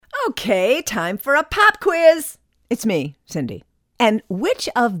Okay, time for a pop quiz. It's me, Cindy. And which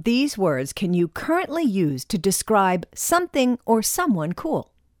of these words can you currently use to describe something or someone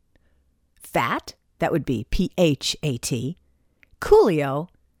cool? Fat, that would be P-H-A-T, coolio,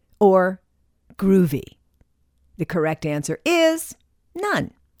 or groovy. The correct answer is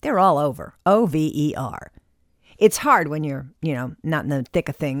none. They're all over. O-V-E-R. It's hard when you're, not in the thick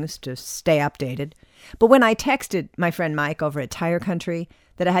of things to stay updated. But when I texted my friend Mike over at Tire Country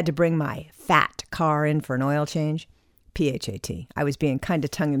that I had to bring my fat car in for an oil change, P-H-A-T, I was being kind of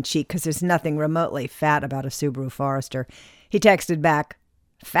tongue-in-cheek because there's nothing remotely fat about a Subaru Forester. He texted back,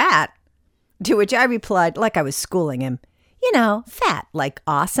 "Fat?" To which I replied, like I was schooling him, fat, like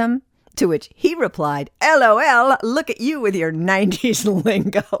awesome. To which he replied, "LOL, look at you with your 90s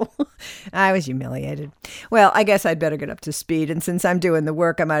lingo." I was humiliated. Well, I guess I'd better get up to speed. And since I'm doing the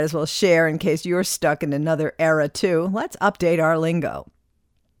work, I might as well share in case you're stuck in another era too. Let's update our lingo.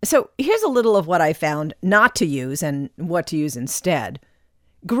 So here's a little of what I found not to use and what to use instead.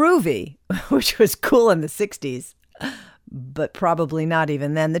 Groovy, which was cool in the 60s. But probably not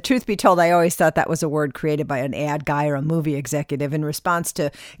even then. The truth be told, I always thought that was a word created by an ad guy or a movie executive in response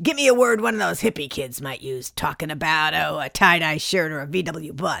to, give me a word one of those hippie kids might use, talking about, a tie-dye shirt or a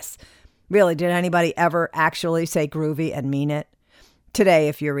VW bus. Really, did anybody ever actually say groovy and mean it? Today,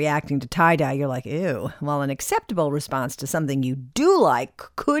 if you're reacting to tie-dye, you're like, ew. Well, an acceptable response to something you do like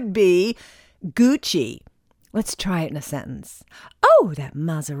could be Gucci. Let's try it in a sentence. Oh, that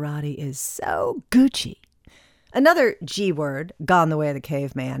Maserati is so Gucci. Another G word, gone the way of the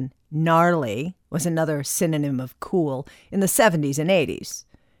caveman, gnarly, was another synonym of cool in the 70s and 80s.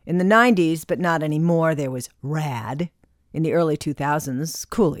 In the 90s, but not anymore, there was rad. In the early 2000s,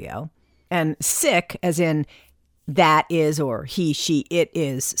 coolio. And sick, as in that is or he, she, it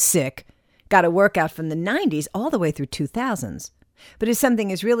is sick, got a workout from the 90s all the way through 2000s. But if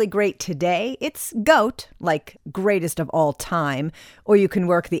something is really great today, it's GOAT, like greatest of all time, or you can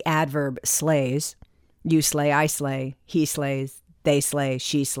work the adverb slays. You slay, I slay, he slays, they slay,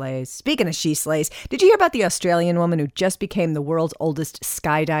 she slays. Speaking of she slays, did you hear about the Australian woman who just became the world's oldest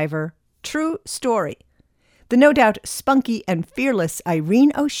skydiver? True story. The no doubt spunky and fearless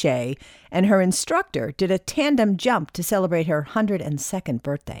Irene O'Shea and her instructor did a tandem jump to celebrate her 102nd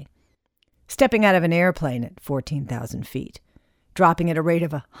birthday. Stepping out of an airplane at 14,000 feet, dropping at a rate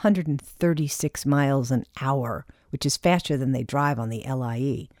of 136 miles an hour, which is faster than they drive on the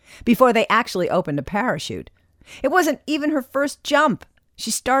LIE, before they actually opened a parachute. It wasn't even her first jump.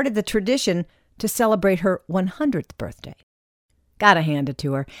 She started the tradition to celebrate her 100th birthday. Gotta hand it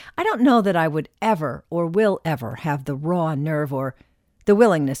to her. I don't know that I would ever or will ever have the raw nerve or the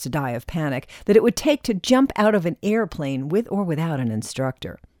willingness to die of panic that it would take to jump out of an airplane with or without an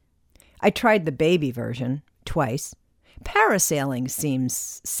instructor. I tried the baby version twice. Parasailing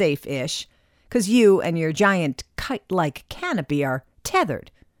seems safe-ish, because you and your giant kite-like canopy are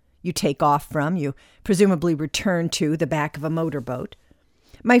tethered. You take off from, you presumably return to the back of a motorboat.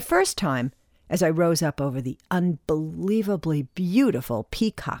 My first time, as I rose up over the unbelievably beautiful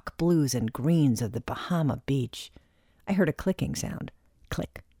peacock blues and greens of the Bahama beach, I heard a clicking sound.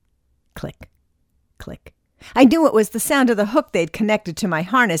 Click, click, click. I knew it was the sound of the hook they'd connected to my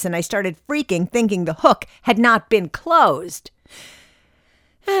harness, and I started freaking, thinking the hook had not been closed.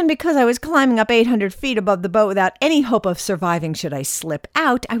 And because I was climbing up 800 feet above the boat without any hope of surviving should I slip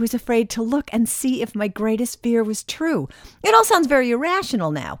out, I was afraid to look and see if my greatest fear was true. It all sounds very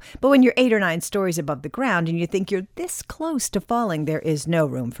irrational now, but when you're 8 or 9 stories above the ground and you think you're this close to falling, there is no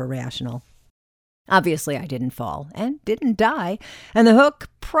room for rational. Obviously, I didn't fall and didn't die, and the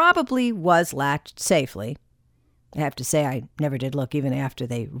hook probably was latched safely. I have to say, I never did look even after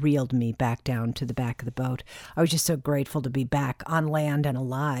they reeled me back down to the back of the boat. I was just so grateful to be back on land and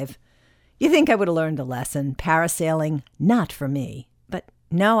alive. You think I would have learned the lesson, parasailing, not for me. But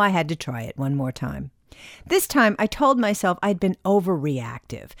no, I had to try it one more time. This time, I told myself I'd been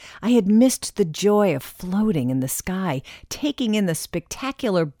overreactive. I had missed the joy of floating in the sky, taking in the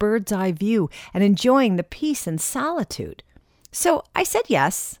spectacular bird's eye view, and enjoying the peace and solitude. So I said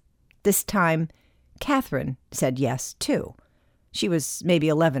yes. This time, Catherine said yes, too. She was maybe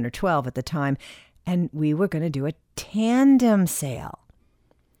 11 or 12 at the time, and we were going to do a tandem sail.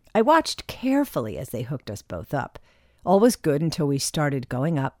 I watched carefully as they hooked us both up. All was good until we started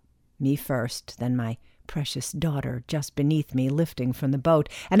going up, me first, then my precious daughter just beneath me lifting from the boat,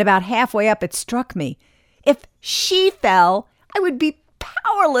 and about halfway up it struck me. If she fell, I would be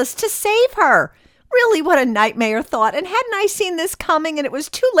powerless to save her. Really, what a nightmare thought, and hadn't I seen this coming, and it was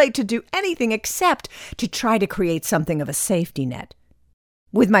too late to do anything except to try to create something of a safety net.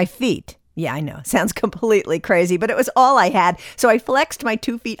 With my feet, Yeah, I know. Sounds completely crazy, but it was all I had. So I flexed my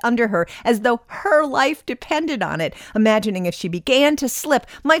 2 feet under her as though her life depended on it, imagining if she began to slip,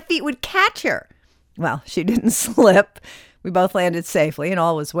 my feet would catch her. Well, she didn't slip. We both landed safely and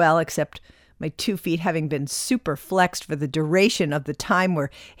all was well, except my 2 feet having been super flexed for the duration of the time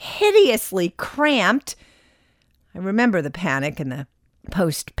were hideously cramped. I remember the panic and the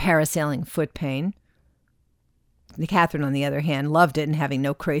post-parasailing foot pain. Catherine, on the other hand, loved it, and having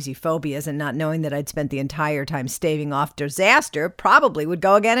no crazy phobias and not knowing that I'd spent the entire time staving off disaster, probably would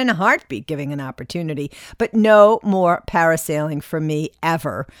go again in a heartbeat, giving an opportunity. But no more parasailing for me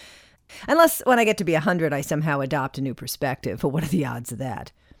ever. Unless when I get to be 100, I somehow adopt a new perspective. But what are the odds of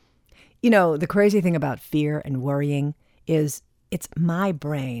that? You know, the crazy thing about fear and worrying is it's my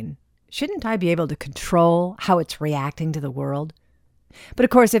brain. Shouldn't I be able to control how it's reacting to the world? But of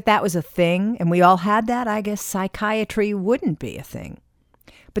course, if that was a thing and we all had that, I guess psychiatry wouldn't be a thing.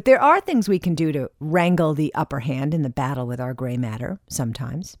 But there are things we can do to wrangle the upper hand in the battle with our gray matter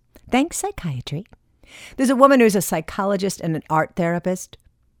sometimes. Thanks, psychiatry. There's a woman who's a psychologist and an art therapist.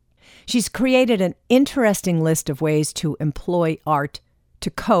 She's created an interesting list of ways to employ art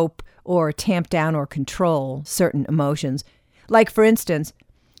to cope or tamp down or control certain emotions. Like, for instance,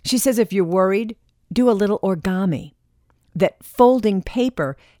 she says if you're worried, do a little origami. That folding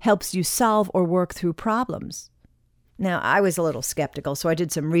paper helps you solve or work through problems. Now, I was a little skeptical, so I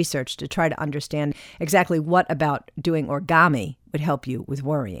did some research to try to understand exactly what about doing origami would help you with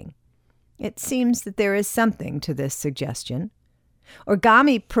worrying. It seems that there is something to this suggestion.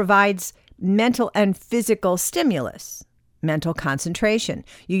 Origami provides mental and physical stimulus, mental concentration.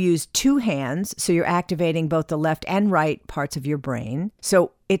 You use 2 hands, so you're activating both the left and right parts of your brain.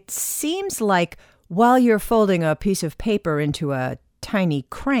 So it seems like while you're folding a piece of paper into a tiny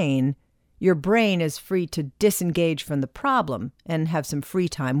crane, your brain is free to disengage from the problem and have some free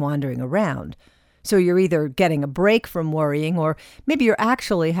time wandering around. So you're either getting a break from worrying, or maybe you're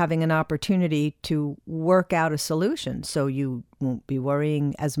actually having an opportunity to work out a solution so you won't be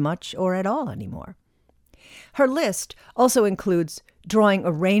worrying as much or at all anymore. Her list also includes drawing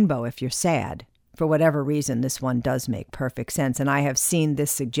a rainbow if you're sad. For whatever reason, this one does make perfect sense, and I have seen this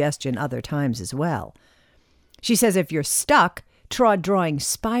suggestion other times as well. She says if you're stuck, try drawing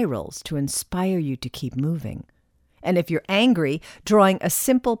spirals to inspire you to keep moving. And if you're angry, drawing a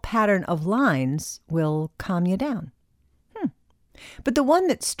simple pattern of lines will calm you down. But the one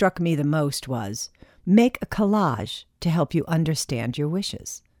that struck me the most was make a collage to help you understand your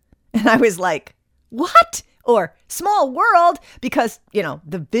wishes. And I was like, what? Or small world, because,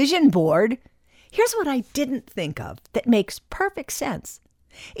 the vision board. Here's what I didn't think of that makes perfect sense.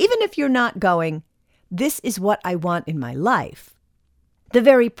 Even if you're not going, this is what I want in my life, the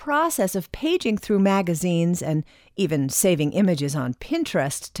very process of paging through magazines and even saving images on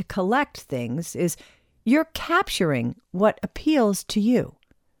Pinterest to collect things is you're capturing what appeals to you.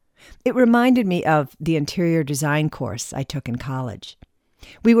 It reminded me of the interior design course I took in college.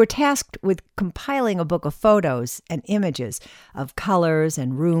 We were tasked with compiling a book of photos and images of colors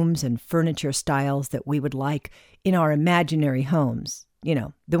and rooms and furniture styles that we would like in our imaginary homes.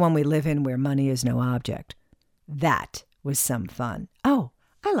 The one we live in where money is no object. That was some fun. Oh,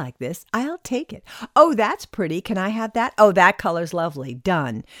 I like this. I'll take it. Oh, that's pretty. Can I have that? Oh, that color's lovely.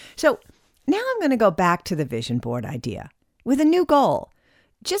 Done. So now I'm going to go back to the vision board idea with a new goal,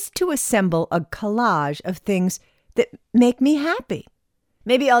 just to assemble a collage of things that make me happy.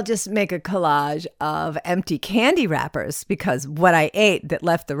 Maybe I'll just make a collage of empty candy wrappers because what I ate that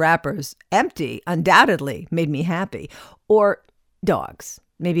left the wrappers empty undoubtedly made me happy. Or dogs.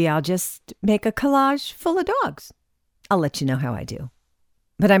 Maybe I'll just make a collage full of dogs. I'll let you know how I do.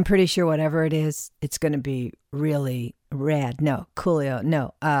 But I'm pretty sure whatever it is, it's going to be really rad. No, coolio.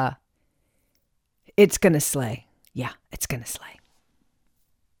 No, it's going to slay. Yeah, it's going to slay.